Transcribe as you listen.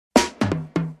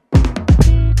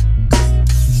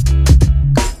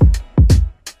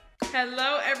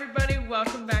Hello, everybody.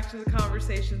 Welcome back to the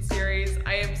conversation series.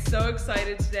 I am so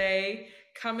excited today,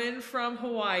 coming from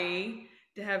Hawaii,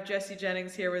 to have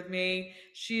Jennings here with me.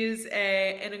 She is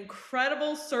an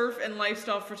incredible surf and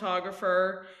lifestyle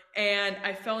photographer, and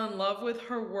I fell in love with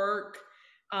her work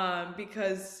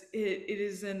because it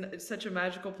is in such a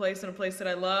magical place and a place that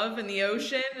I love in the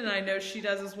ocean, and I know she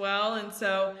does as well. And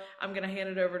so I'm going to hand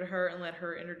it over to her and let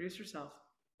her introduce herself.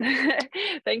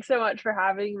 Thanks so much for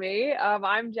having me.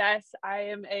 I'm Jess. I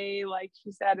am like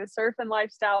she said, a surf and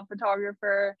lifestyle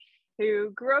photographer who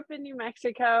grew up in New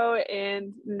Mexico,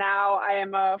 and now I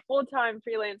am a full-time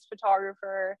freelance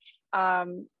photographer,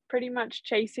 pretty much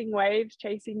chasing waves,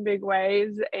 chasing big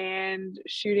waves, and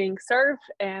shooting surf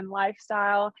and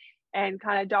lifestyle, and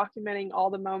kind of documenting all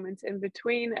the moments in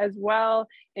between as well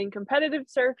in competitive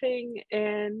surfing.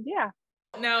 And yeah.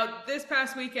 Now, this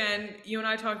past weekend, you and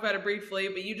I talked about it briefly,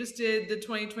 but you just did the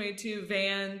 2022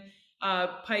 Van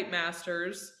Pipe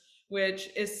Masters, which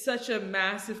is such a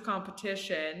massive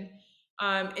competition.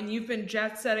 And you've been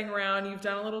jet setting around. You've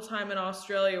done a little time in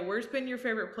Australia. Where's been your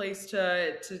favorite place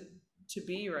to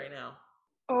be right now?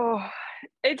 Oh,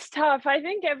 it's tough. I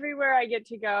think everywhere I get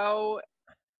to go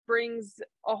brings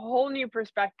a whole new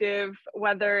perspective,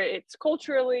 whether it's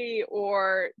culturally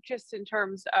or just in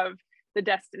terms of the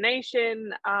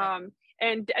destination,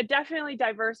 and definitely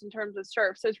diverse in terms of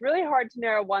surf. So it's really hard to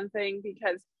narrow one thing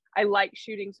because I like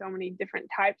shooting so many different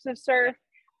types of surf.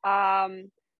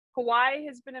 Hawaii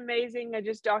has been amazing. I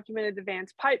just documented the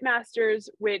Vans Pipe Masters,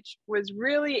 which was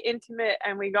really intimate,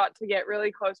 and we got to get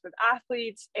really close with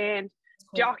athletes, and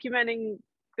Cool. documenting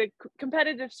the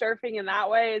competitive surfing in that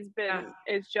way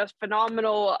is just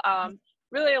phenomenal.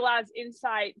 Really allows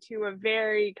insight to a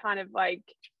very kind of like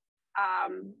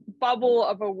bubble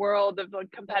of a world of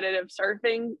like competitive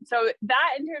surfing. So that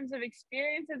in terms of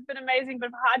experience has been amazing. But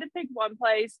if I had to pick one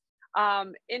place,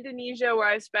 Indonesia, where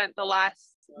I spent the last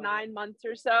 9 months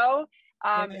or so,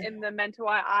 in the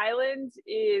Mentawai Islands,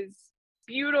 is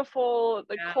beautiful.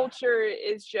 The culture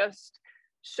is just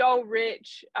so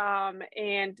rich,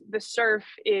 and the surf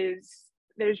is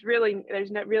there's really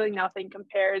nothing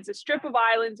compared. It's a strip of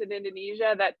islands in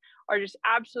Indonesia that are just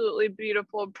absolutely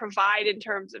beautiful, provide in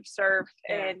terms of surf,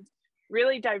 and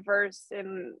really diverse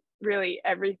in really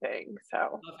everything.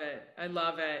 So I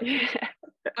love it.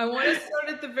 I want to start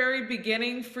at the very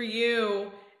beginning for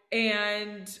you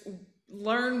and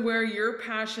learn where your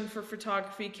passion for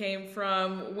photography came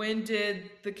from. When did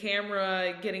the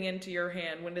camera getting into your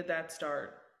hand, when did that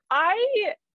start?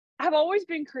 I have always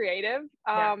been creative.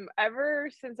 Ever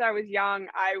since I was young,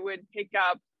 I would pick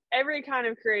up every kind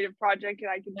of creative project that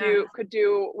I could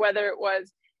do, whether it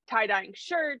was tie-dyeing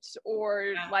shirts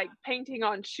or like painting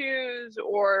on shoes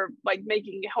or like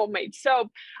making homemade soap.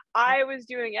 I was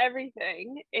doing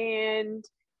everything, and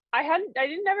I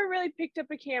didn't never really picked up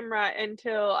a camera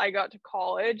until I got to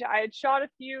college. I had shot a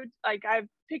few, like I've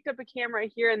picked up a camera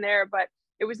here and there, but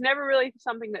it was never really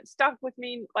something that stuck with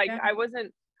me. Like I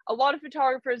wasn't A lot of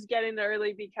photographers get in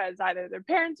early because either their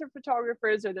parents are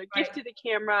photographers or they're gifted a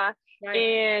camera.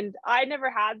 And I never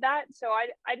had that. So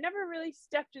I never really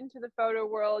stepped into the photo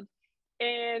world.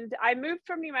 And I moved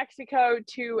from New Mexico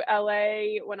to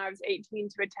LA when I was 18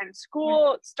 to attend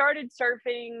school, started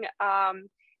surfing.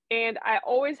 And I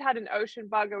always had an ocean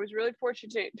bug. I was really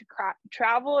fortunate to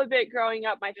travel a bit growing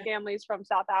up. My family's from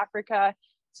South Africa.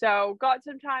 So got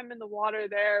some time in the water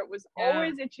there. Was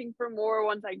always itching for more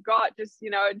once I got just,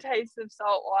 a taste of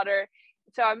salt water.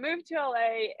 So I moved to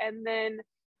LA, and then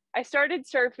I started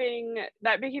surfing.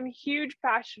 That became a huge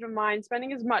passion of mine,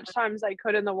 spending as much time as I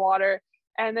could in the water.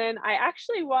 And then I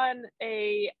actually won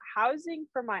a housing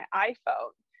for my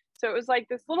iPhone. So it was like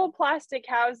this little plastic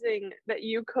housing that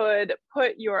you could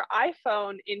put your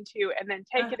iPhone into and then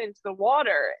take it into the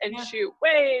water and shoot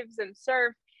waves and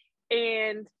surf.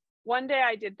 And one day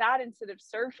I did that instead of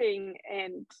surfing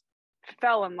and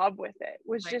fell in love with it.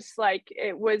 Was just like,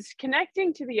 it was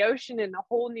connecting to the ocean in a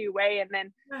whole new way. And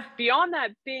then beyond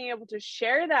that, being able to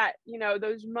share that,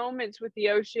 those moments with the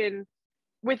ocean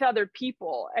with other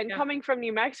people. And coming from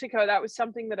New Mexico, that was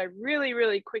something that I really,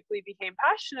 really quickly became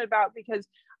passionate about because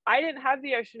I didn't have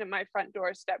the ocean at my front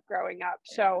doorstep growing up.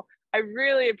 So I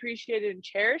really appreciated and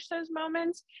cherished those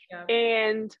moments.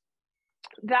 And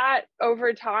that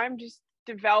over time just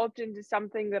developed into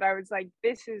something that I was like,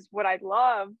 this is what I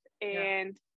love,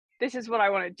 and this is what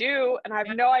I want to do. And I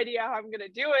have no idea how I'm going to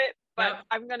do it, but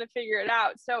I'm going to figure it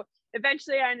out. So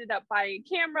eventually I ended up buying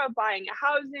a camera, buying a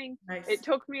housing. It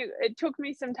took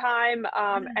me some time,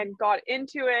 and got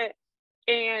into it.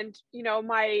 And,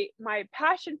 my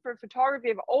passion for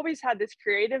photography, I've always had this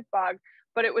creative bug,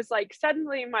 but it was like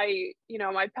suddenly my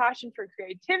passion for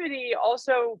creativity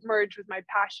also merged with my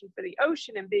passion for the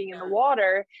ocean and being in the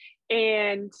water.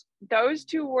 And those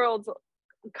two worlds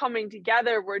coming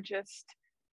together were just,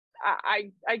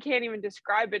 I can't even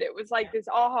describe it. It was like this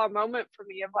aha moment for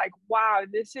me of like, wow,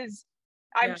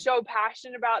 I'm so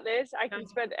passionate about this. I can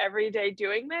spend every day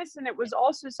doing this. And it was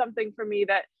also something for me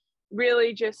that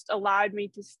really just allowed me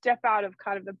to step out of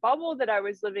kind of the bubble that I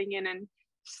was living in and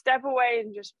step away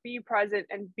and just be present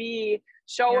and be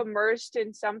so immersed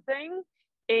in something.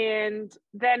 And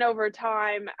then over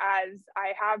time, as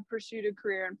I have pursued a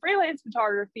career in freelance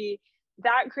photography,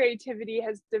 that creativity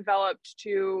has developed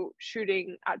to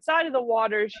shooting outside of the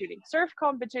water, shooting surf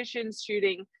competitions,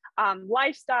 shooting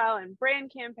lifestyle and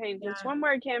brand campaigns and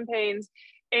swimwear campaigns,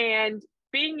 and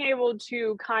being able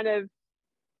to kind of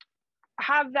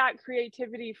have that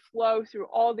creativity flow through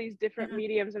all these different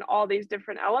mediums and all these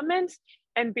different elements,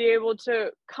 and be able to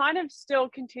kind of still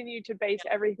continue to base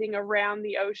everything around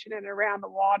the ocean and around the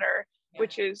water,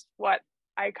 which is what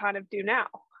I kind of do now.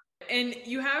 And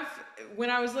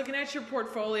when I was looking at your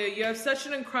portfolio, you have such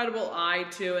an incredible eye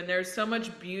too, and there's so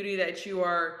much beauty that you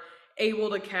are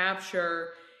able to capture.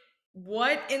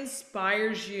 What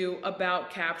inspires you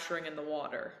about capturing in the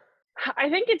water? I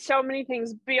think it's so many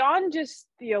things beyond just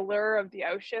the allure of the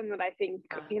ocean that I think,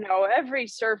 every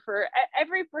surfer,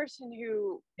 every person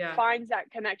who finds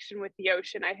that connection with the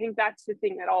ocean, I think that's the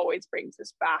thing that always brings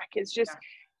us back. It's just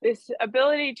this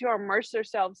ability to immerse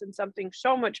ourselves in something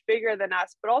so much bigger than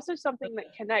us, but also something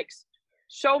that connects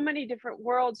so many different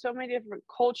worlds, so many different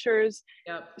cultures,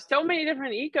 so many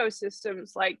different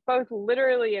ecosystems, like both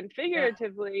literally and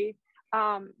figuratively.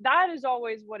 That is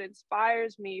always what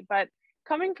inspires me. But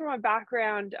coming from a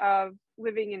background of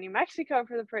living in New Mexico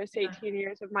for the first 18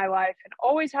 years of my life, and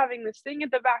always having this thing at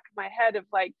the back of my head of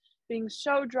like being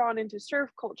so drawn into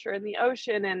surf culture and the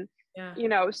ocean and,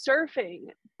 surfing,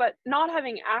 but not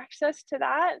having access to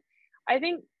that, I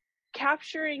think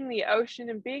capturing the ocean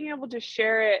and being able to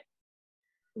share it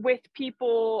with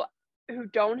people who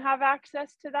don't have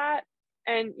access to that,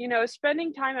 and,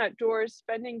 spending time outdoors,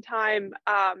 spending time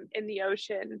in the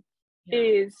ocean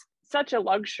is such a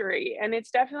luxury, and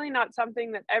it's definitely not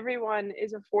something that everyone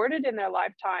is afforded in their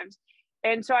lifetimes.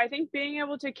 And so I think being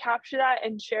able to capture that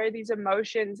and share these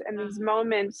emotions and these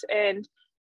moments and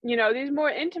these more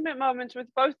intimate moments with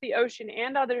both the ocean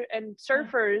and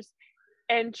surfers,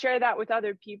 and share that with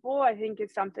other people, I think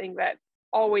is something that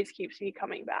always keeps me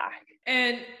coming back.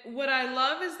 And what I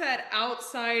love is that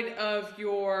outside of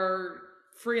your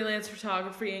freelance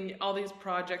photography and all these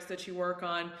projects that you work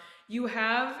on, you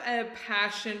have a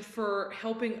passion for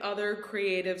helping other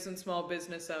creatives and small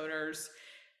business owners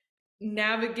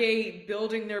navigate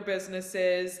building their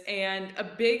businesses. And a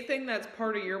big thing that's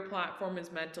part of your platform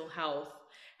is mental health.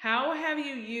 How have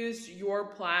you used your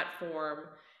platform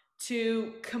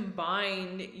to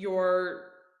combine your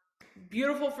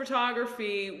beautiful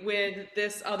photography with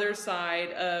this other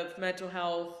side of mental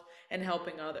health and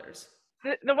helping others?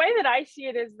 The way that I see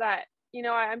it is that,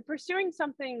 I'm pursuing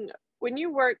something. When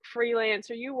you work freelance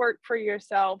or you work for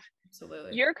yourself,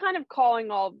 Absolutely. You're kind of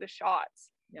calling all of the shots.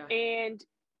 Yeah. And,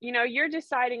 you're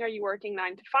deciding, are you working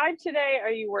 9 to 5 today?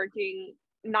 Are you working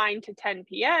 9 to 10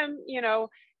 p.m.?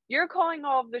 You're calling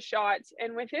all of the shots.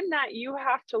 And within that, you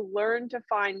have to learn to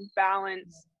find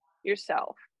balance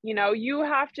yourself. You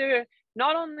have to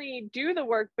not only do the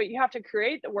work, but you have to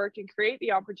create the work and create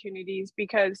the opportunities,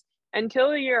 because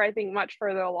until you're, I think, much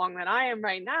further along than I am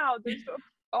right now, those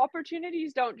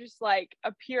opportunities don't just like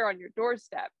appear on your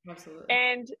doorstep. Absolutely.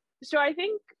 And so I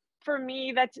think for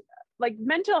me, that's like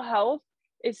mental health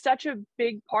is such a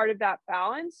big part of that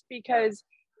balance, because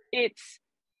it's,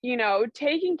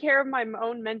 taking care of my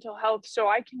own mental health so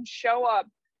I can show up,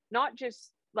 not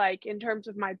just like in terms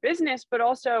of my business, but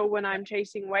also when I'm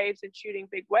chasing waves and shooting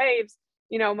big waves,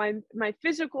 my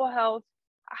physical health,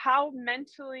 how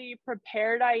mentally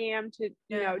prepared I am to,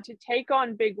 to take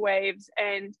on big waves,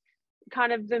 and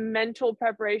kind of the mental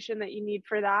preparation that you need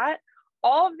for that.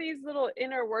 All of these little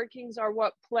inner workings are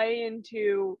what play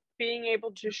into being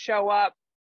able to show up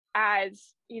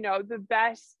as, the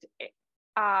best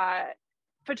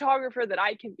photographer that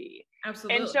I can be.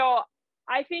 Absolutely. And so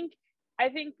I think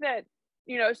that,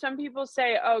 some people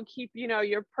say, oh, keep,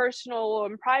 your personal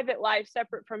and private life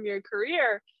separate from your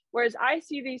career. Whereas I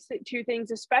see these two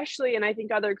things, especially, and I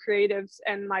think other creatives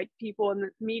and like people in the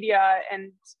media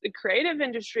and the creative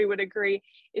industry would agree,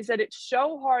 is that it's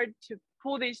so hard to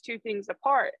pull these two things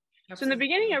apart. Absolutely. So in the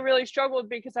beginning, I really struggled,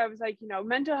 because I was like,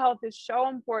 mental health is so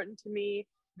important to me.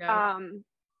 Yeah.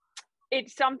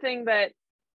 It's something that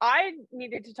I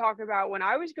needed to talk about when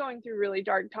I was going through really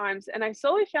dark times, and I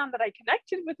slowly found that I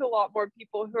connected with a lot more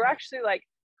people who are Yeah. actually like,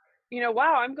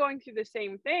 wow, I'm going through the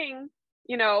same thing.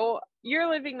 You're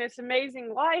living this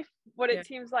amazing life, what Yeah. it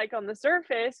seems like on the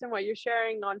surface and what you're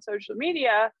sharing on social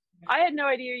media. I had no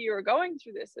idea you were going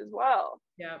through this as well.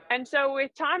 Yeah. And so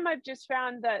with time, I've just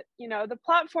found that, the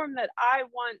platform that I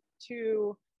want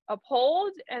to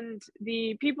uphold and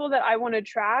the people that I want to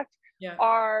attract Yeah.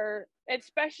 are,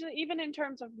 especially even in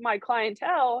terms of my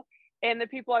clientele and the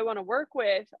people I want to work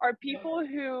with, are Yeah. people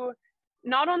who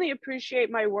not only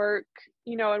appreciate my work,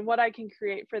 and what I can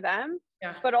create for them,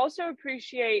 Yeah. but also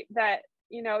appreciate that,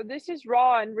 this is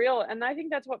raw and real. And I think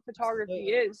that's what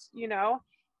photography Absolutely. is.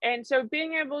 And so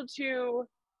being able to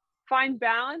find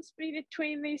balance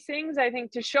between these things, I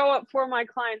think, to show up for my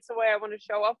clients the way I want to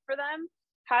show up for them,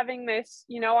 having this,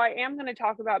 I am going to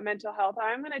talk about mental health.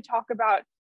 I'm going to talk about,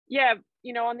 yeah,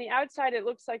 on the outside, it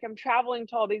looks like I'm traveling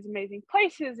to all these amazing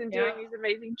places and Yeah. doing these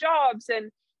amazing jobs.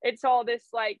 And it's all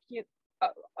this like,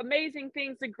 amazing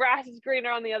things. The grass is greener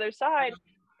on the other side.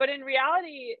 But in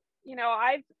reality,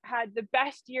 I've had the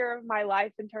best year of my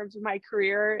life in terms of my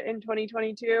career in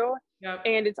 2022. Yeah.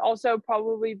 And it's also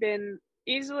probably been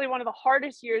easily one of the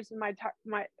hardest years in my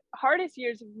hardest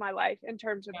years of my life in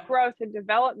terms of Yeah. growth and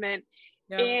development.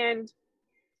 Yeah. And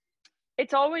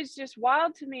it's always just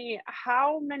wild to me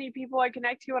how many people I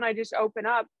connect to when I just open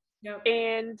up. Yeah.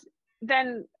 And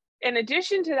then in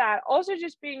addition to that, also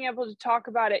just being able to talk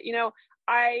about it,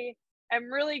 I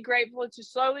am really grateful to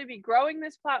slowly be growing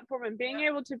this platform and being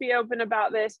able to be open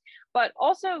about this, but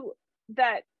also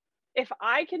that if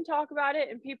I can talk about it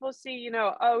and people see,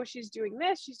 oh, she's doing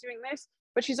this,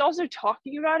 but she's also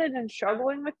talking about it and Yeah.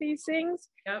 struggling with these things,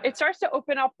 Yeah. it starts to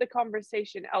open up the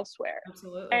conversation elsewhere.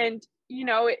 Absolutely. And,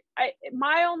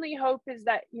 my only hope is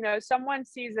that, someone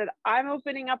sees that I'm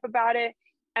opening up about it.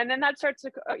 And then that starts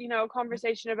a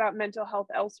conversation about mental health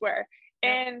elsewhere. Yeah.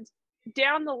 And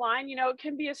down the line, it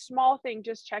can be a small thing,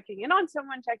 just checking in on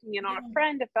someone, checking in on a Yeah.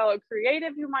 friend, a fellow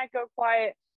creative who might go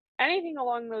quiet, anything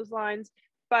along those lines.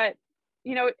 But,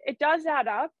 it does add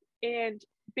up. And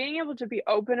being able to be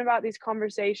open about these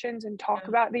conversations and talk Yeah.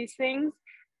 about these things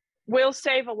will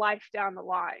save a life down the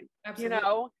line, you Absolutely.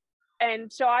 know?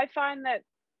 And so I find that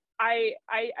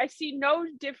I see no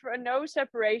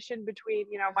separation between,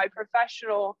 my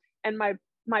professional and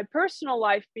my personal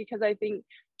life, because I think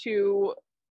to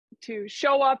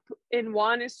show up in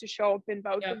one is to show up in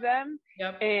both Yep. of them.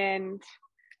 Yep. And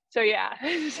so yeah.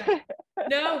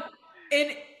 No,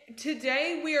 and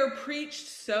today we are preached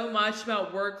so much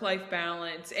about work-life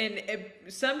balance, and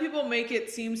some people make it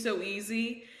seem so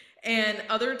easy, and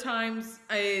other times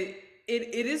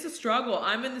it is a struggle.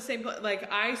 I'm in the same place. Like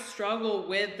I struggle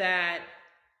with that.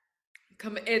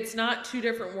 It's not two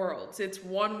different worlds. It's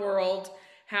one world.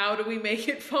 How do we make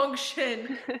it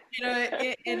function?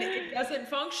 And it doesn't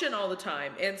function all the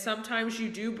time. And sometimes you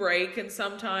do break, and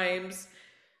sometimes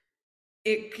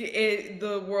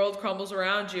the world crumbles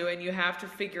around you, and you have to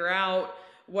figure out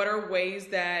what are ways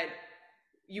that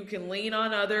you can lean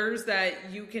on others, that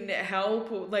you can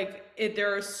help.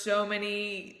 There are so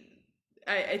many.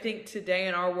 I think today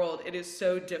in our world it is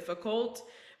so difficult,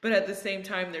 but at the same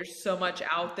time there's so much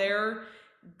out there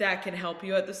that can help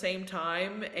you at the same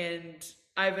time. And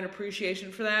I have an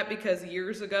appreciation for that, because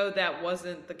years ago that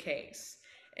wasn't the case.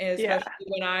 And Yeah. especially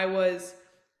when I was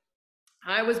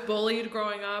bullied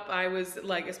growing up. I was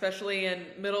like, especially in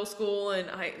middle school and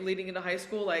leading into high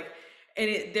school,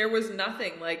 there was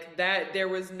nothing like that. There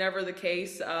was never the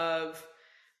case of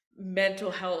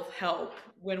mental health help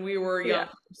when we were Yeah. young.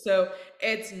 So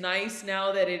it's nice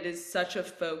now that it is such a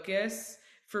focus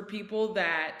for people,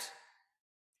 that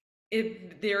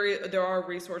there are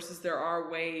resources, there are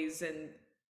ways, and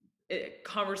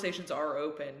conversations are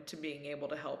open to being able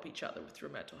to help each other through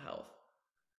mental health.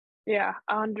 Yeah,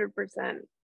 100%.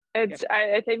 Yeah,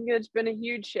 I think it's been a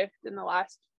huge shift in the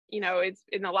last, it's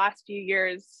in the last few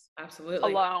years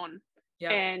absolutely. alone.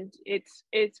 Yeah. And it's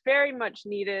very much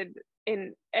needed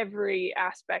in every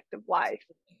aspect of life.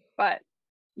 But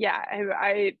yeah,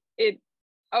 it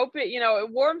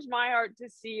warms my heart to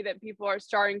see that people are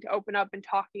starting to open up and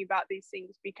talking about these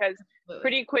things, because Absolutely.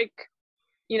 pretty quick,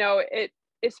 it,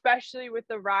 especially with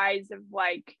the rise of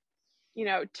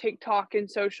TikTok and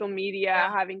social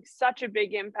media having such a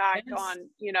big impact Yes. on,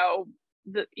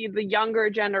 the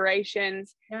younger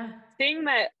generations. Yeah. Seeing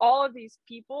that all of these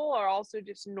people are also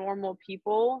just normal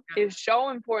people is so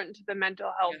important to the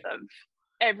mental health of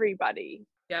everybody.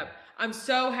 Yep. I'm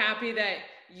so happy that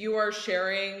you are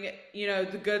sharing,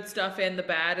 the good stuff and the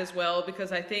bad as well,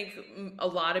 because I think a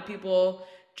lot of people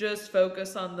just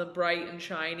focus on the bright and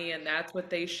shiny and that's what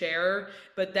they share,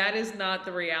 but that is not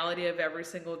the reality of every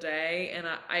single day. And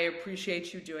I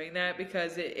appreciate you doing that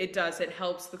because it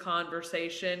helps the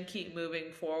conversation keep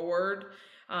moving forward,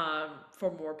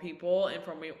 for more people and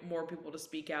for more people to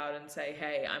speak out and say,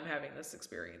 hey, I'm having this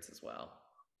experience as well.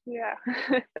 Yeah.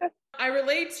 I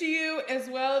relate to you as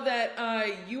well that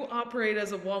you operate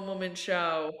as a one woman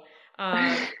show.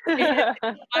 Um, and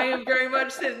I am very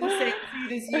much sitting in the same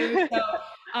seat as you. So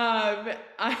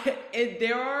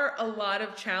there are a lot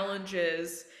of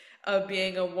challenges of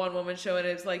being a one woman show. And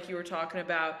it's like you were talking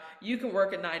about, you can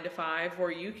work at 9 to 5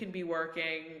 or you can be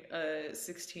working a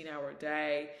 16-hour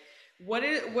day. What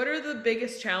are the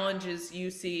biggest challenges you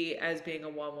see as being a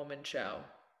one woman show?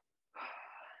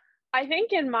 I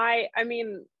think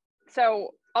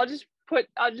so I'll just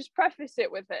preface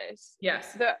it with this.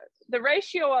 Yes. The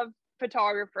ratio of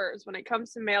photographers when it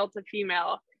comes to male to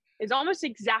female is almost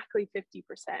exactly 50%,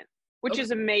 which is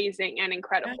amazing and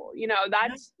incredible.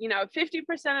 That's 50%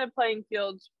 of the playing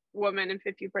field's women and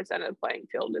 50% of the playing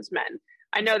field is men.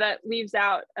 I know that leaves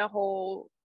out a whole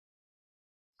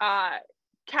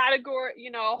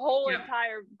category, a whole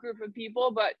entire group of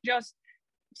people, but just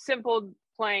simple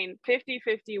plain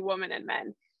 50-50 women and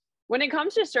men. When it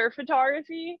comes to surf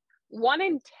photography, 1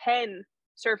 in 10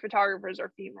 surf photographers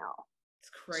are female. It's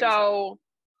crazy. So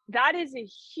that is a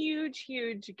huge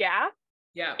gap.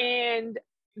 Yeah. And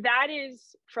that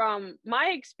is from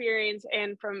my experience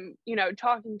and from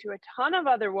talking to a ton of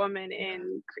other women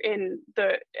in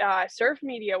the surf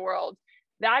media world.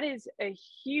 That is a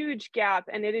huge gap,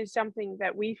 and it is something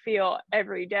that we feel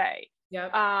every day.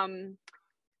 Yep. And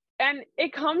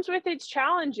it comes with its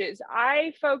challenges.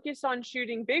 I focus on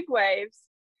shooting big waves,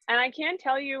 and I can't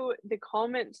tell you the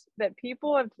comments that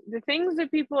the things that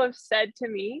people have said to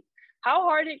me, how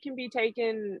hard it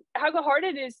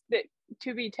is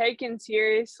to be taken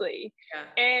seriously.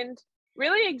 Yeah. And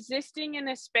really existing in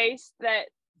a space that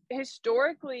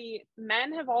historically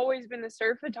men have always been the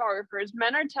surf photographers.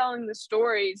 Men are telling the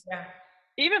stories. Yeah.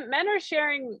 Even men are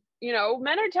sharing,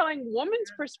 men are telling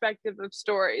women's perspective of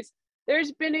stories.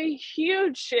 There's been a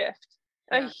huge shift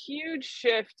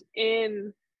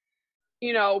in,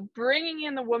 bringing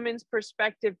in the woman's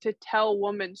perspective to tell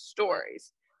women's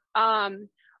stories.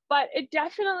 But it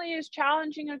definitely is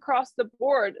challenging across the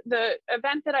board. The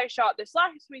event that I shot this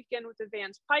last weekend with the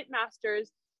Vans Pipe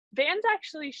Masters, Vans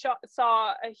actually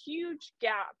saw a huge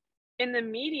gap in the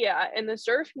media, in the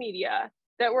surf media,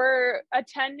 that were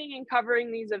attending and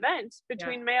covering these events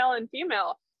between male and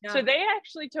female. Yeah. So they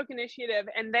actually took initiative,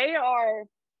 and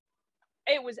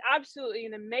it was absolutely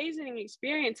an amazing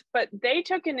experience, but they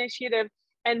took initiative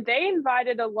and they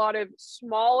invited a lot of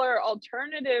smaller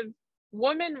alternative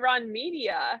women-run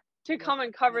media to come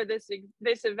and cover this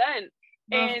event.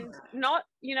 And not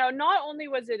only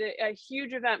was it a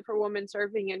huge event for women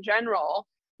surfing in general,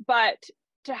 but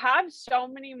to have so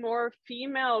many more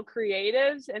female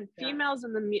creatives and females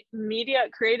in the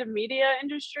creative media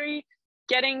industry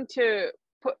getting to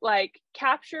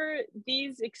capture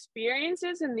these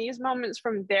experiences and these moments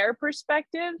from their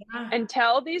perspective and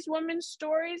tell these women's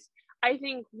stories, I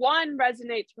think 1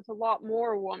 resonates with a lot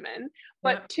more women,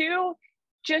 but 2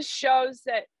 just shows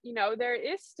that there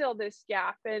is still this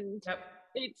gap, and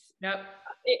it's a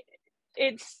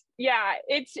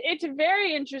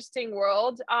very interesting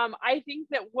world. I think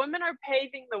that women are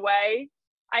paving the way.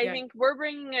 I think we're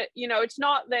bringing it. It's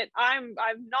not that I'm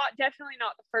definitely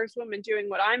not the first woman doing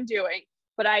what I'm doing,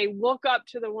 but I look up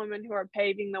to the women who are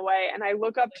paving the way, and I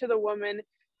look up to the women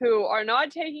who are not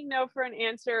taking no for an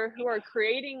answer, who are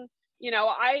creating.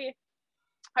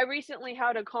 I recently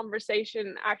had a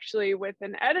conversation actually with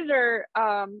an editor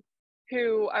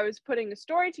who I was putting a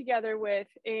story together with,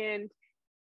 and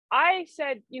I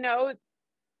said,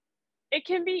 it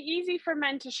can be easy for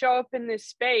men to show up in this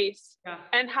space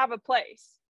and have a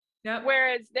place. Yep.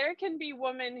 Whereas there can be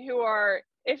women who are,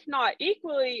 if not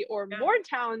equally or more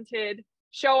talented,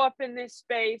 show up in this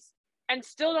space and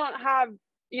still don't have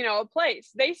a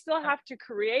place. They still have to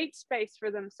create space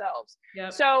for themselves.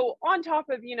 Yep. So on top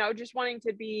of just wanting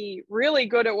to be really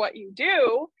good at what you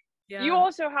do, you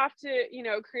also have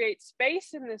to create space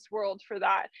in this world for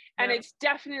that. And it's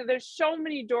definitely, there's so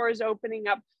many doors opening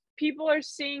up. People are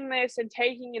seeing this and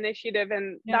taking initiative,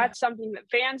 and that's something that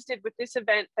Vans did with this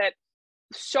event, that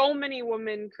so many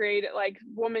women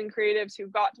creatives who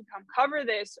got to come cover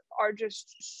this are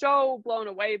just so blown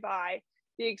away by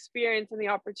the experience and the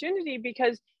opportunity,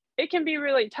 because it can be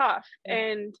really tough.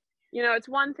 And it's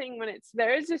one thing when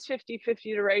there is this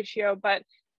 50-50 ratio, but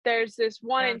there's this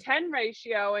 1 in 10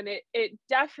 ratio, and it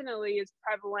definitely is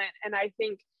prevalent. And I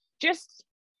think just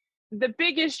the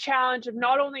biggest challenge of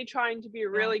not only trying to be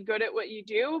really good at what you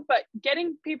do, but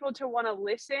getting people to want to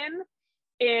listen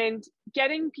and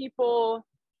getting people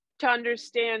to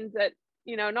understand that,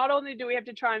 you know, not only do we have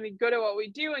to try and be good at what we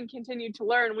do and continue to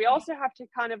learn, we also have to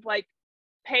kind of like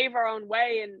pave our own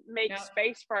way and make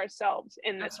space for ourselves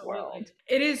in this world.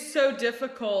 It is so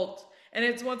difficult. And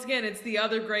it's, once again, it's the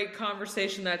other great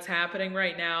conversation that's happening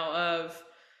right now of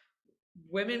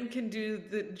women can do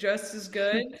just as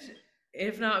good,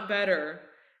 if not better.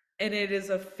 And it is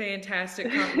a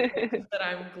fantastic conversation that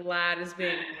I'm glad is being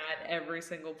had every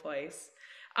single place.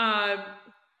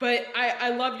 But I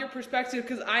love your perspective,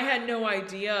 because I had no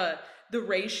idea the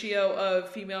ratio of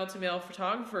female to male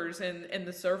photographers in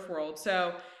the surf world.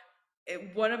 So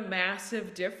what a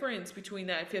massive difference between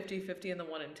that 50-50 and the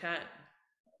 1 in 10.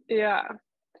 Yeah.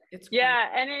 It's yeah,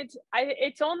 and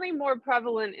it's only more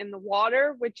prevalent in the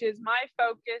water, which is my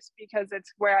focus because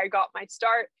it's where I got my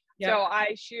start. So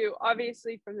I shoot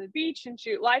obviously from the beach and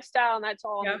shoot lifestyle, and that's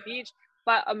all on the beach.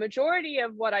 But a majority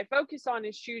of what I focus on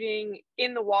is shooting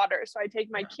in the water. So I take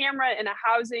my camera in a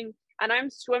housing and I'm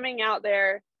swimming out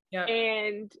there,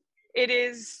 and it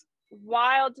is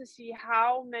wild to see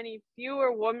how many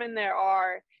fewer women there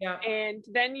are. And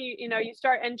then you know you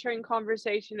start entering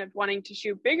conversation of wanting to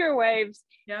shoot bigger waves,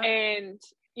 and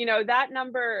you know that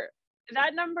number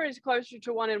is closer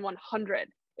to 1 in 100,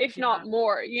 if not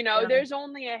more. You know, there's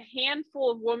only a handful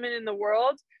of women in the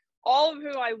world, all of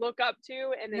who I look up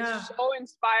to and is so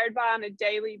inspired by on a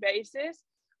daily basis.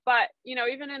 But you know,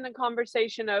 even in the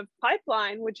conversation of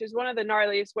pipeline, which is one of the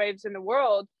gnarliest waves in the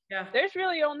world, there's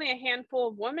really only a handful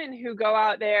of women who go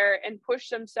out there and push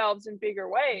themselves in bigger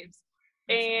waves.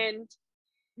 And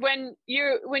when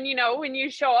you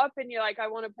show up and you're like, I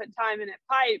want to put time in a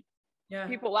pipe,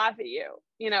 people laugh at you.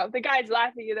 You know, the guys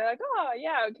laugh at you. They're like, oh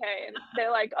yeah, okay. And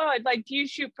they're like, oh, like, do you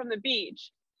shoot from the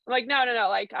beach? I'm like, no,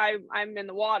 like I'm in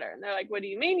the water. And they're like, what do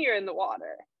you mean you're in the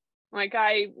water? I'm like,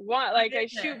 I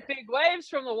shoot big waves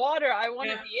from the water. I want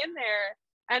to be in there.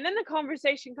 And then the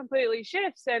conversation completely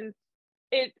shifts, and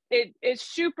it is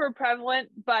super prevalent.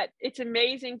 But it's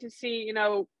amazing to see, you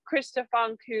know, Krista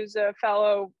Funk, who's a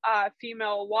fellow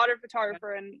female water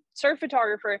photographer and surf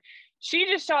photographer. She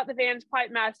just shot the Vans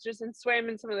Pipe Masters and swam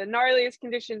in some of the gnarliest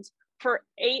conditions for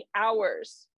 8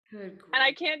 hours. And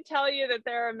I can't tell you that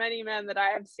there are many men that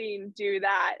I have seen do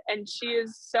that. And she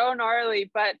is so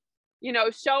gnarly, but, you know,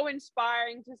 so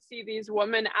inspiring to see these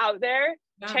women out there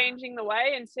changing the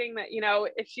way and seeing that, you know,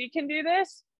 if she can do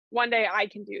this, one day I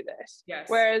can do this.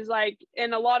 Whereas like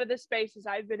in a lot of the spaces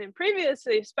I've been in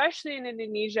previously, especially in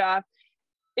Indonesia,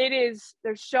 there's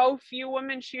so few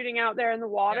women shooting out there in the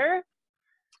water,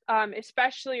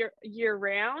 especially year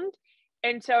round.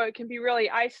 And so it can be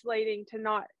really isolating to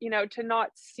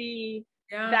not see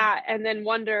that, and then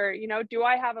wonder, you know, do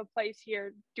I have a place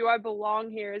here? Do I belong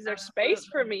here? Is there space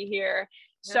for me here?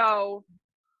 So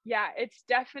yeah, it's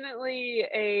definitely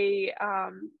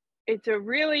it's a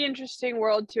really interesting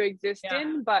world to exist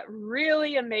in, but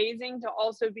really amazing to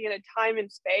also be in a time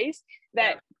and space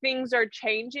that things are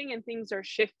changing and things are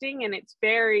shifting, and it's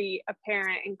very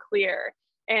apparent and clear.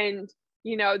 And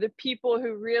you know, the people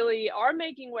who really are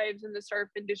making waves in the surf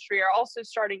industry are also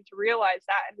starting to realize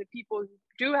that, and the people who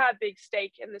do have big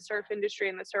stake in the surf industry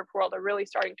and the surf world are really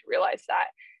starting to realize that.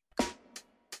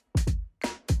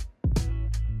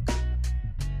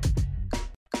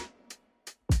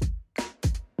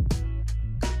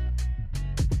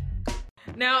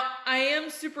 Now, I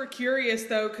am super curious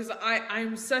though, because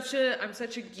I'm such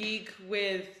a geek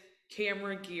with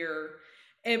camera gear.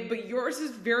 But yours is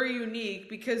very unique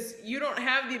because you don't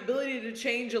have the ability to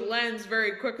change a lens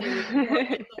very quickly when you're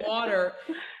in the water.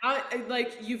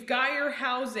 Like, you've got your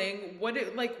housing. What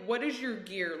is your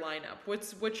gear lineup?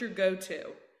 What's your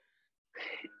go-to?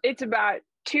 It's about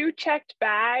 2 checked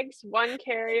bags, 1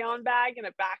 carry-on bag, and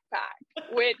a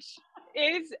backpack, which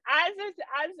is as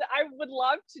I would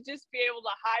love to just be able to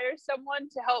hire someone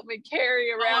to help me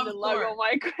carry around and lug all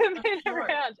my equipment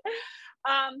around.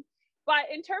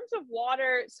 But in terms of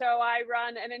water, so I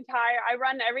run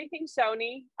everything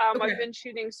Sony. I've been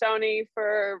shooting Sony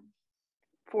for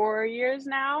 4 years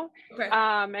now,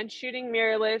 and shooting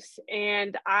mirrorless,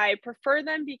 and I prefer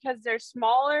them because they're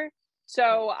smaller.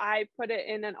 So I put it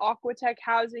in an Aquatech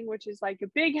housing, which is like a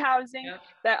big housing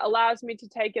that allows me to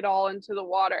take it all into the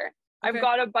water. I've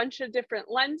got a bunch of different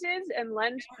lenses and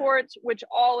lens ports, which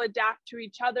all adapt to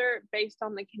each other based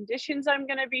on the conditions I'm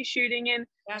going to be shooting in.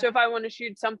 So if I want to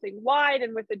shoot something wide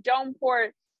and with a dome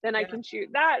port, then I can shoot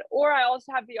that. Or I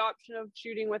also have the option of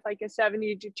shooting with like a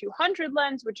 70 to 200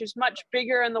 lens, which is much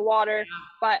bigger in the water.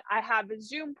 But I have a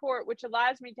zoom port, which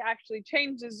allows me to actually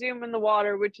change the zoom in the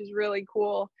water, which is really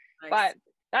cool. But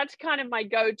that's kind of my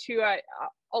go-to.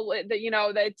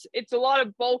 It's a lot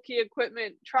of bulky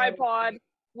equipment, Oh, tripod,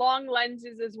 long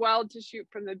lenses as well to shoot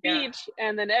from the yeah, beach,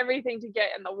 and then everything to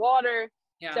get in the water.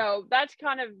 yeah. So that's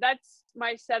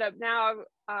my setup now.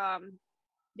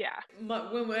 Yeah.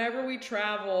 Whenever we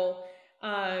travel,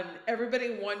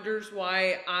 everybody wonders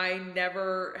why I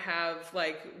never have,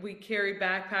 like, we carry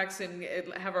backpacks and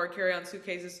have our carry-on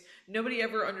suitcases. Nobody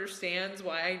ever understands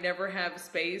why I never have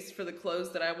space for the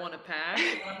clothes that I want to pack.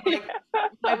 And I'm like,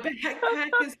 my backpack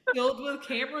is filled with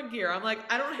camera gear. I'm like,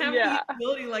 I don't have the Yeah.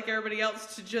 ability like everybody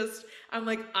else to just, I'm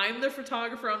like, I'm the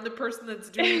photographer. I'm the person that's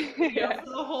doing the video Yeah. for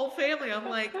the whole family. I'm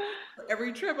like, for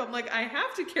every trip, I'm like, I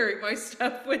have to carry my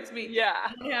stuff with me. Yeah.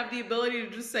 I don't have the ability to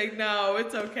just say, no,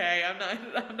 it's okay.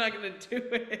 I'm not gonna do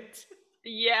it.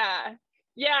 Yeah.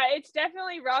 Yeah, it's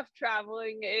definitely rough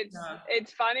traveling. Yeah.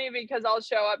 It's funny because I'll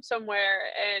show up somewhere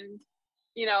and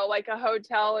like a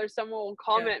hotel or someone will Yeah.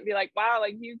 comment and be like, "Wow,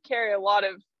 like you carry a lot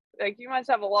of like you must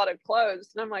have a lot of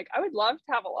clothes." And I'm like, "I would love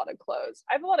to have a lot of clothes.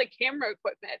 I have a lot of camera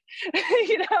equipment."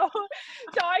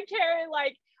 So I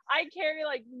carry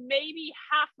like maybe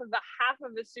half of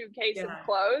a suitcase of Yeah.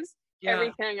 clothes. Yeah.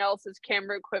 Everything else is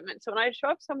camera equipment. So when I show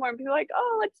up somewhere and people are like,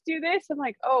 "Oh, let's do this," I'm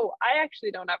like, "Oh, I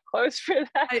actually don't have clothes for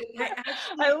that. I I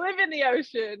actually live in the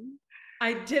ocean."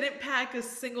 I didn't pack a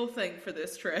single thing for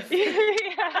this trip.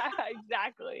 Yeah,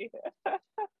 exactly.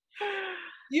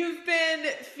 You've been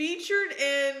featured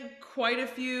in quite a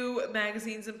few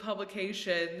magazines and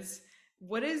publications.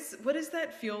 What does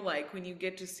that feel like when you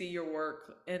get to see your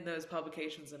work in those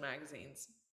publications and magazines?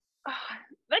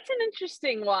 That's an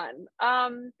interesting one.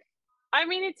 I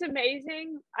mean, it's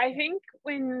amazing. I think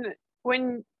when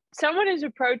someone is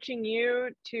approaching you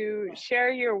to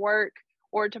share your work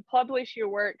or to publish your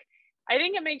work, I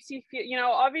think it makes you feel,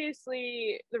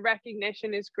 obviously the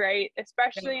recognition is great, Yeah.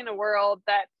 especially in a world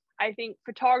that I think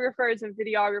photographers and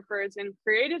videographers and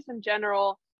creatives in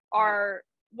general Yeah. are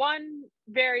one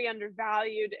very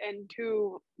undervalued and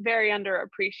two very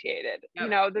underappreciated.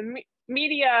 Yep. The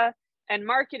media and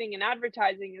marketing and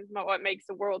advertising is what makes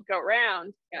the world go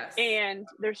round, Yes. and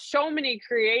there's so many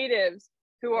creatives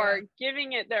who Yeah. are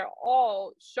giving it their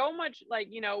all. So much, like,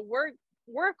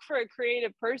 work for a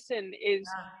creative person is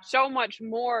Yeah. so much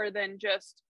more than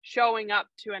just showing up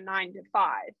to a 9 to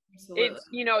 5. Absolutely. It's,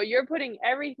 you're putting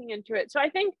everything into it. So I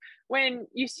think when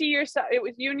you see yourself,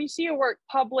 when you see your work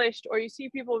published or you see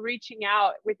people reaching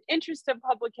out with interest of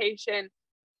publication,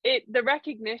 the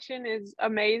recognition is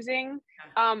amazing.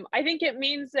 I think it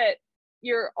means that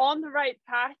you're on the right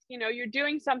path. You're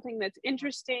doing something that's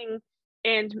interesting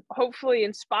and hopefully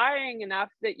inspiring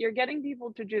enough that you're getting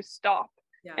people to just stop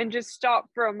Yeah. and just stop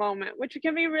for a moment, which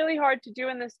can be really hard to do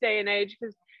in this day and age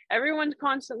because everyone's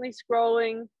constantly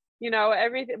scrolling.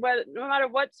 Everything, but no matter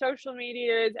what social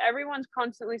media is, everyone's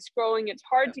constantly scrolling. It's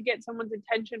hard Yep. to get someone's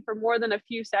attention for more than a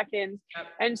few seconds. Yep.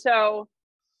 And so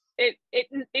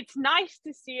it's nice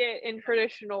to see it in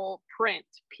traditional print,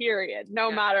 period, no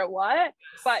Yeah. matter what.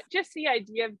 But just the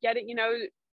idea of getting,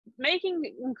 making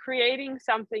and creating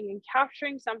something and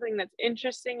capturing something that's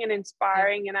interesting and Yeah.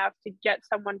 inspiring enough to get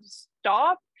someone to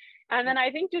stop. And then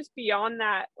I think just beyond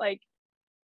that, like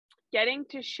getting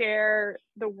to share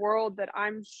the world that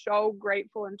I'm so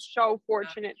grateful and so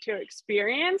fortunate to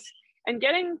experience, and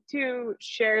getting to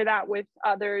share that with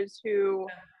others who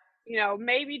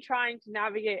maybe trying to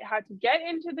navigate how to get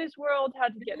into this world, how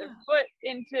to get their Yeah. foot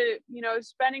into,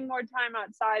 spending more time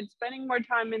outside, spending more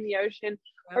time in the ocean,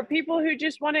 or Yep. people who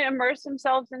just want to immerse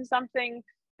themselves in something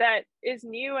that is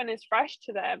new and is fresh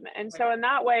to them. And Right. so in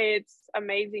that way, it's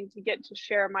amazing to get to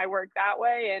share my work that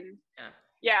way. And Yeah.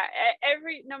 yeah,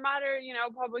 no matter,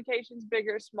 publications big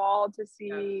or small, to Yeah.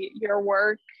 see your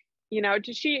work,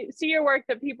 to see your work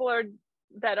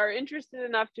that are interested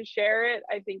enough to share it,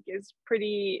 I think is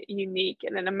pretty unique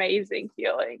and an amazing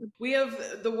feeling. We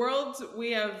have the world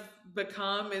we have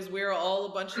become is we're all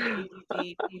a bunch of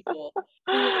ADD people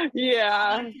who are just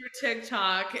Yeah. scrolling through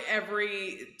TikTok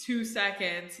every 2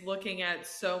 seconds, looking at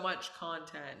so much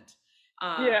content.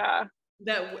 Um, Yeah.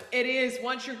 that it is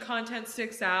once your content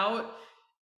sticks out,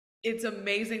 it's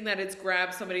amazing that it's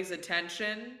grabbed somebody's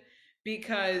attention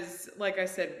because, like I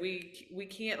said, we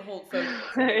can't hold focus.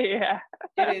 Yeah.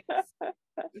 It is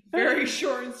very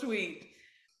short and sweet.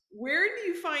 Where do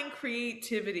you find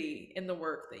creativity in the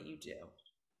work that you do?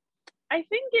 I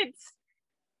think it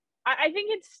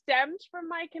stems from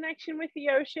my connection with the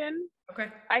ocean.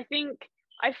 Okay. I think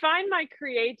I find my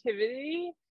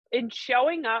creativity in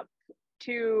showing up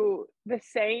to the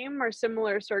same or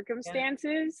similar Yeah.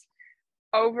 circumstances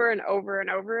over and over and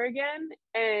over again,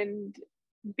 and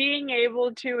being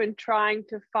able to and trying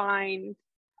to find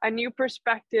a new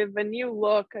perspective, a new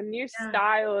look, a new Yeah.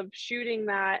 style of shooting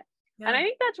that. And I Yeah.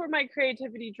 think that's where my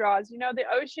creativity draws. You know, the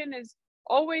ocean is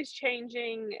always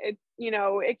changing. It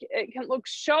can look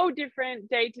so different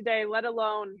day to day, let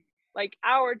alone like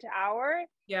hour to hour.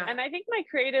 Yeah. And I think my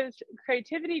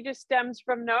creativity just stems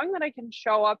from knowing that I can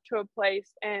show up to a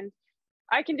place and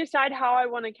I can decide how I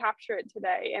want to capture it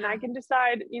today. And Yeah. I can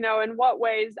decide, you know, in what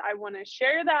ways I want to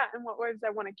share that and what ways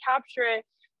I want to capture it.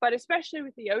 But especially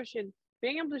with the ocean,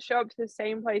 being able to show up to the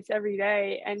same place every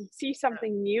day and see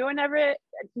something new in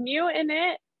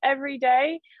it every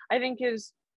day, I think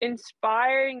is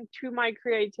inspiring to my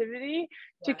creativity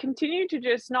to Yeah. continue to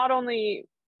just not only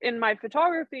in my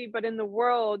photography, but in the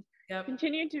world, Yep.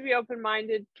 continue to be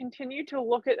open-minded, continue to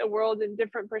look at the world in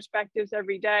different perspectives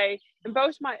every day, in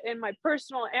both my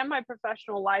personal and my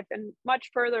professional life, and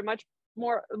much further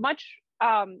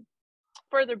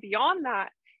beyond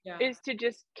that Yeah. is to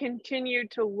just continue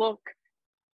to look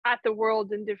at the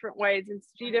world in different ways and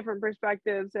see different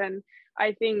perspectives. And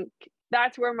I think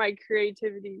that's where my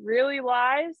creativity really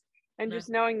lies. And Yeah. just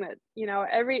knowing that, you know,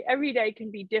 every day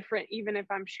can be different, even if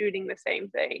I'm shooting the same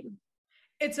thing.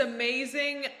 It's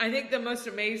amazing. I think the most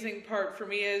amazing part for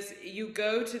me is you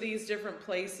go to these different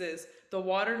places, the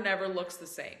water never looks the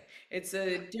same. It's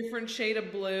a different shade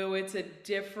of blue. It's a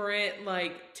different,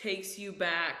 like, takes you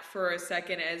back for a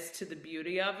second as to the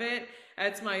beauty of it.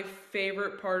 That's my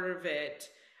favorite part of it.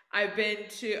 I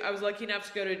was lucky enough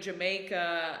to go to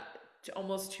Jamaica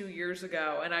almost 2 years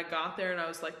ago, and I got there and I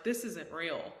was like, this isn't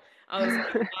real. I was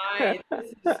like,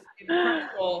 this is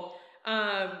incredible.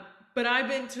 Um, but I've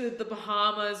been to the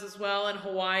Bahamas as well and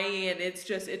Hawaii, and it's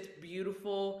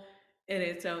beautiful in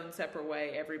its own separate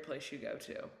way, every place you go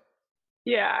to.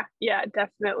 Yeah, yeah,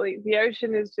 definitely. The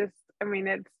ocean is just, I mean,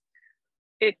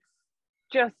 it's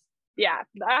just, yeah,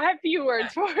 I have few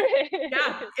words for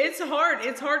Yeah, it. it's hard.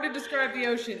 It's hard to describe the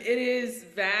ocean. It is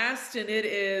vast and it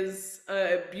is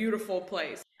a beautiful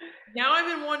place. Now I've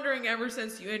been wondering ever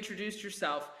since you introduced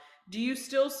yourself, do you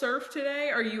still surf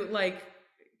today? Are you like,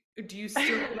 do you still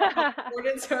get up on the board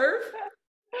and surf?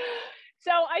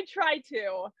 So I try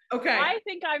to. Okay. I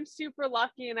think I'm super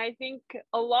lucky, and I think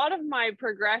a lot of my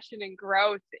progression and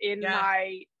growth in Yeah.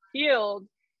 my field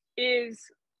is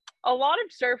a lot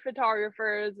of surf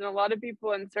photographers and a lot of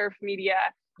people in surf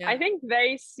media. Yeah. I think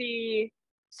they see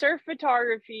surf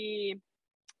photography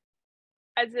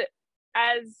as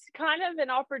as kind of an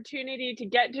opportunity to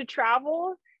get to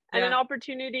travel and an Yeah.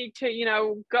 opportunity to, you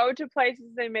know, go to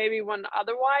places they maybe wouldn't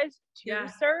otherwise to Yeah.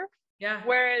 surf. Yeah.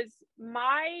 Whereas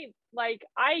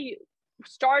I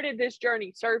started this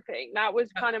journey surfing. That was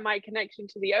Yeah. kind of my connection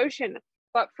to the ocean.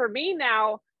 But for me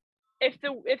now, if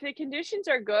the conditions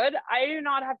are good, I do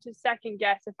not have to second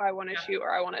guess if I want to Yeah. shoot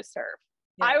or I want to surf.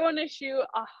 Yeah. I want to shoot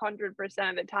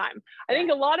 100% of the time. I Yeah.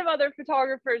 think a lot of other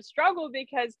photographers struggle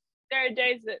because there are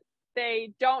days that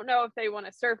they don't know if they want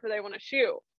to surf or they want to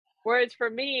shoot. Whereas for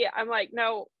me, I'm like,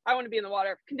 no, I want to be in the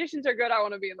water. If conditions are good, I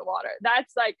want to be in the water.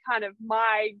 That's like kind of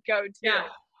my go-to. Yeah.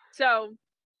 So,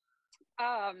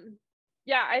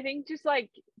 yeah, I think just like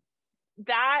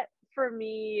that for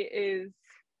me is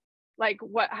like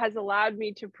what has allowed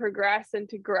me to progress and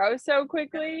to grow so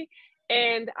quickly.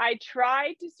 And I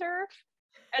try to surf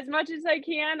as much as I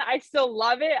can. I still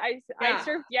love it. I Yeah.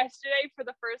 surfed yesterday for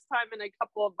the first time in a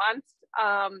couple of months.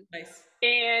 Nice.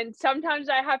 And sometimes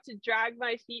I have to drag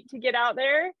my feet to get out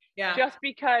there Yeah. just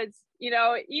because, you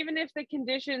know, even if the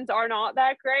conditions are not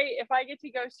that great, if I get to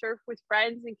go surf with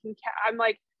friends and I'm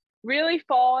like really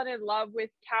fallen in love with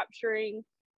capturing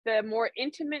the more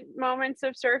intimate moments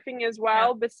of surfing as well,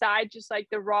 Yeah. besides just like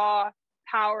the raw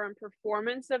power and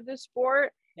performance of the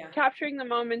sport. Yeah. Capturing the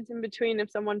moments in between of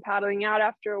someone paddling out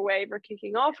after a wave or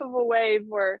kicking off of a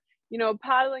wave or, you know,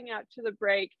 paddling out to the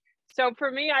break. So for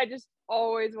me, I just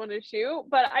always want to shoot,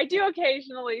 but I do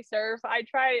occasionally surf. I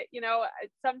try, you know,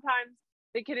 sometimes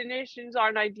the conditions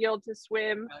aren't ideal to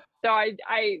swim. So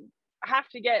I have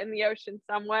to get in the ocean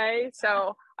some way.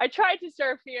 So I try to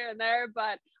surf here and there,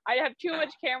 but I have too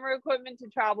much camera equipment to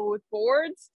travel with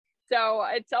boards. So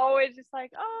it's always just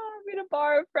like, oh, I'm going to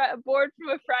borrow a board from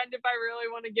a friend if I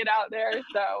really want to get out there.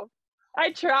 So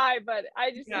I try, but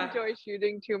I just Yeah. enjoy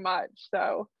shooting too much.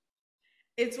 So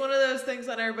It's one of those things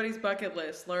on everybody's bucket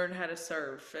list, learn how to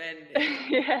surf. And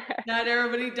yeah. not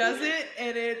everybody does it,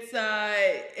 and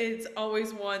it's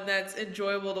always one that's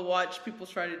enjoyable to watch people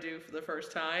try to do for the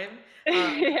first time.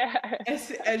 Yeah. As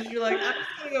you're like, I'm just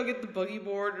gonna go get the boogie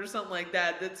board or something like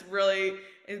that. That's really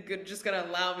just gonna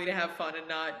allow me to have fun and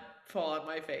not fall on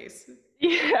my face.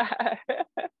 Yeah.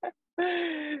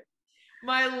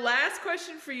 My last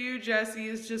question for you, Jesse,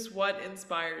 is just what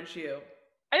inspires you?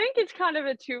 I think it's kind of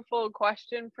a twofold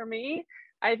question for me.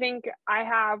 I think I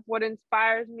have what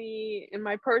inspires me in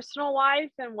my personal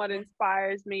life and what Yeah.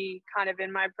 inspires me kind of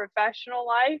in my professional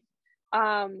life.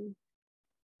 Um,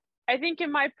 I think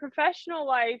in my professional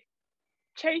life,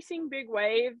 chasing big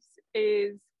waves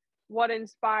is what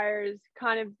inspires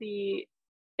kind of the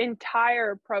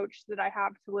entire approach that I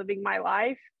have to living my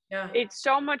life. Yeah. It's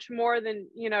so much more than,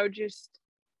 just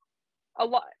a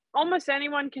lot. Almost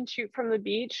anyone can shoot from the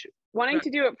beach. Wanting Right. to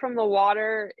do it from the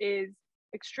water is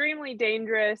extremely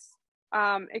dangerous,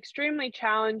 extremely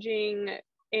challenging,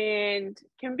 and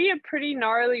can be a pretty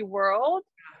gnarly world.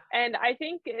 And I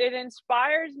think it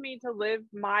inspires me to live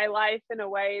my life in a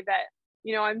way that,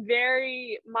 I'm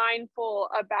very mindful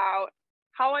about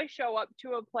how I show up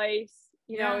to a place,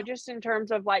 Yeah. just in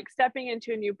terms of like stepping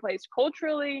into a new place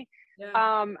culturally,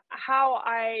 Yeah. how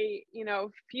I,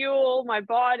 fuel my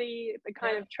body, the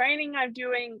kind Yeah. of training I'm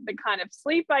doing, the kind of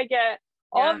sleep I get,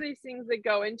 all Yeah. of these things that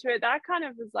go into it. That kind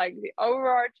of is like the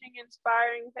overarching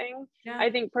inspiring thing. Yeah.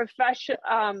 I think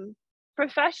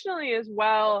professionally as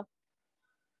well,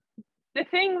 the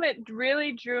thing that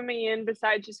really drew me in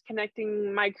besides just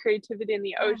connecting my creativity in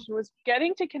the Yeah. ocean was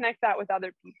getting to connect that with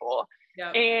other people.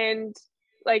 Yeah. And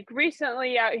like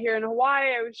recently out here in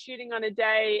Hawaii, I was shooting on a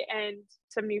day and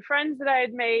some new friends that I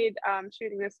had made,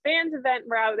 shooting this fans event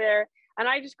were out there. And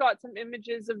I just got some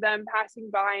images of them passing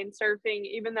by and surfing,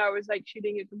 even though I was like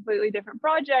shooting a completely different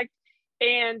project.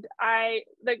 And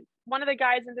one of the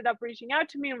guys ended up reaching out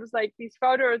to me and was like, "These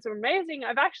photos are amazing.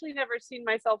 I've actually never seen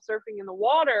myself surfing in the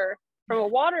water from a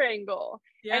water angle."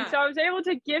 And Yeah. so I was able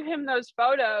to give him those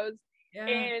photos, Yeah.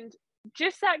 and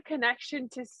just that connection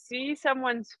to see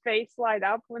someone's face light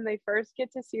up when they first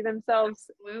get to see themselves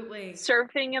Absolutely.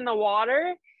 surfing in the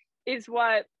water is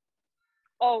what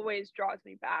always draws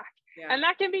me back. Yeah. And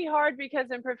that can be hard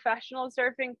because in professional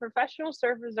surfing, professional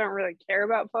surfers don't really care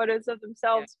about photos of Yeah.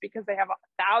 themselves because they have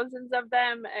thousands of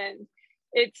them. And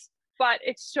it's, but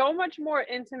it's so much more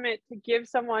intimate to give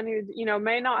someone who,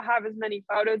 may not have as many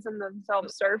photos of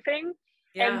themselves surfing.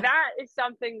 And Yeah. that is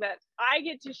something that I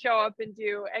get to show up and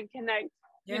do and connect,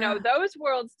 Yeah. those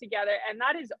worlds together. And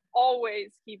that is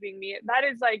always keeping me, that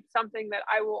is like something that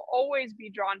I will always be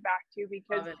drawn back to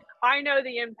because Love it. I know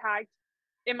the impact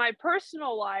in my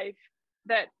personal life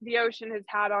that the ocean has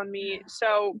had on me.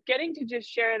 So getting to just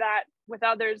share that with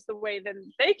others the way that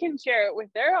they can share it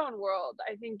with their own world,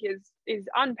 I think is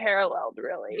unparalleled, Yeah.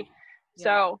 really. Yeah.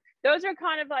 So those are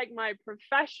kind of like my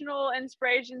professional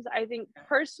inspirations. I think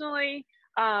personally,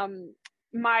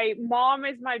 my mom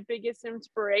is my biggest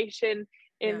inspiration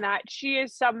in Yeah. that she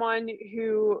is someone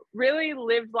who really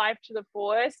lived life to the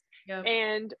fullest Yeah.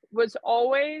 and was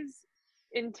always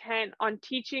intent on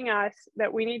teaching us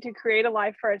that we need to create a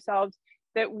life for ourselves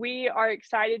that we are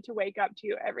excited to wake up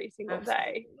to every single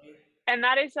day. Absolutely. And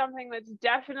that is something that's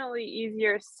definitely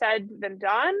easier said than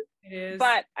done. It is.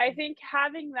 But I think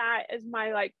having that as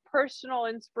my like personal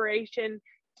inspiration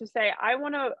to say, I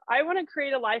want to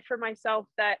create a life for myself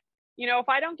that, if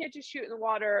I don't get to shoot in the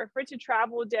water, or if it's a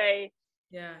travel day,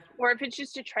 Yeah. or if it's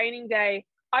just a training day,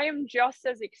 I am just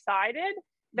as excited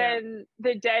Yeah. than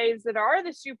the days that are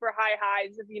the super high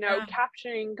highs of, Yeah.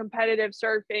 capturing competitive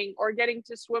surfing or getting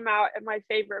to swim out at my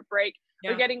favorite break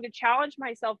or Yeah. getting to challenge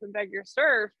myself in bigger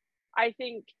surf. I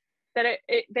think that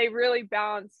they really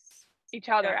balance each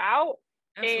other Yeah. out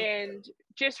Absolutely. and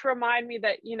just remind me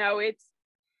that, it's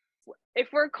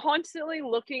if we're constantly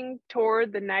looking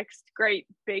toward the next great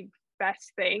big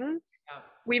best thing, Yeah.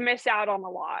 we miss out on a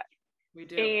lot. We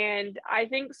do. And I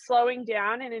think slowing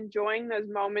down and enjoying those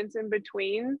moments in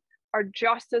between are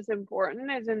just as important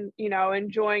as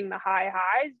enjoying the high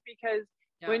highs because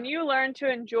Yeah. when you learn to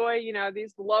enjoy,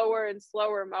 these lower and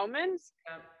slower moments,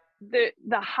 Yeah.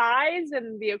 the highs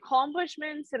and the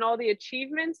accomplishments and all the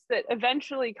achievements that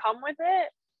eventually come with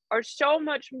it are so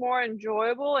much more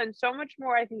enjoyable and so much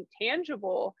more, I think,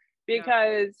 tangible Yeah.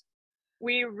 because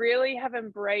we really have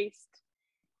embraced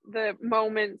the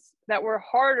moments that were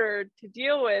harder to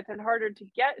deal with and harder to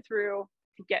get through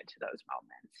to get to those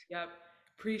Yep.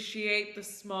 Appreciate the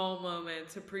small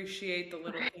moments, appreciate the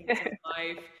little things in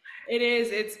life. It is,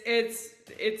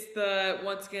 it's the,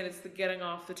 once again, it's the getting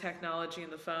off the technology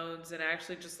and the phones and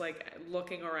actually just like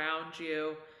looking around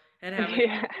you and having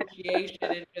Yeah. appreciation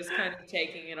and just kind of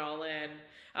taking it all in.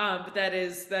 But that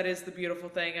is the beautiful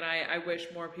thing. And I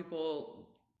wish more people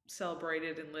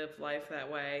celebrated and lived life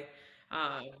that way.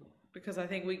 Um, because I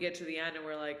think we get to the end and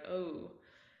we're like, oh,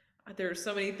 there's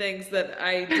so many things that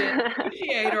I didn't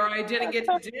appreciate or I didn't get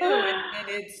to do, and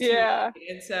it's too Yeah. late.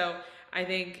 And so I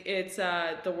think it's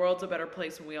the world's a better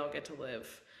place when we all get to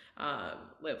live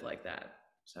like that.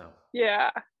 So Yeah,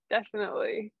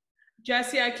 definitely.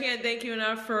 Jesse, I can't thank you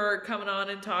enough for coming on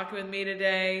and talking with me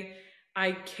today.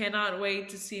 I cannot wait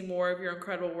to see more of your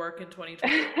incredible work in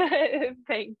 2020.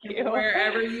 Thank And you.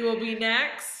 wherever you will be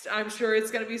next, I'm sure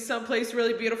it's going to be someplace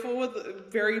really beautiful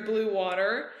with very blue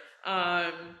water.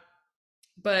 Um,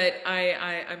 but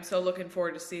I'm so looking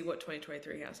forward to see what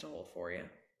 2023 has to hold for you.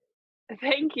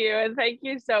 Thank you. And thank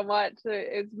you so much.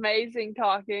 It's amazing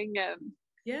talking, and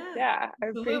Yeah, yeah, I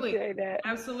absolutely. appreciate it.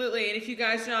 Absolutely. And if you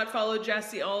guys do not follow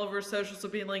Jessie, all of her socials will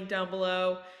be linked down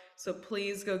below. So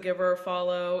please go give her a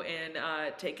follow and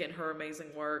take in her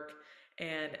amazing work.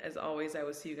 And as always, I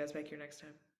will see you guys back here next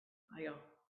time. Bye, y'all.